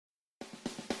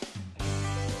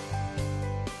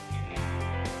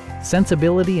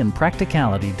Sensibility and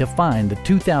practicality define the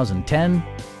 2010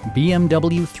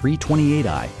 BMW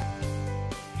 328i.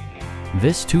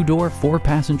 This two-door,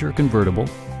 four-passenger convertible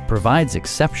provides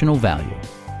exceptional value.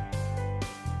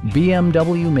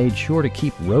 BMW made sure to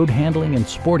keep road handling and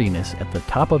sportiness at the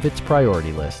top of its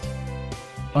priority list.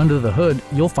 Under the hood,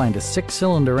 you'll find a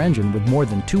six-cylinder engine with more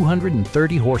than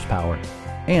 230 horsepower.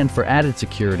 And for added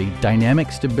security,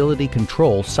 dynamic stability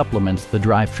control supplements the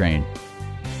drivetrain.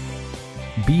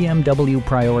 BMW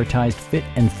prioritized fit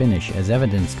and finish as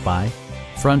evidenced by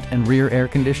front and rear air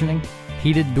conditioning,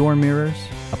 heated door mirrors,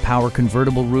 a power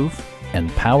convertible roof, and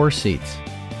power seats.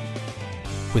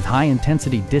 With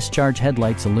high-intensity discharge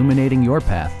headlights illuminating your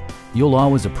path, you'll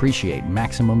always appreciate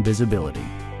maximum visibility.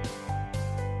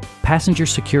 Passenger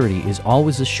security is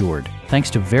always assured thanks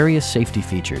to various safety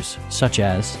features such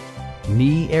as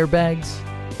knee airbags,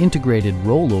 integrated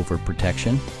rollover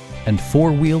protection, and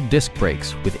four-wheel disc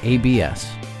brakes with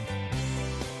ABS.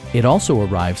 It also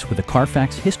arrives with a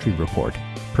Carfax history report,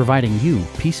 providing you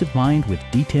peace of mind with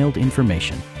detailed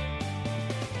information.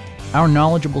 Our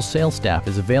knowledgeable sales staff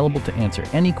is available to answer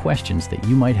any questions that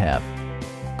you might have.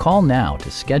 Call now to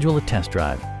schedule a test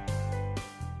drive.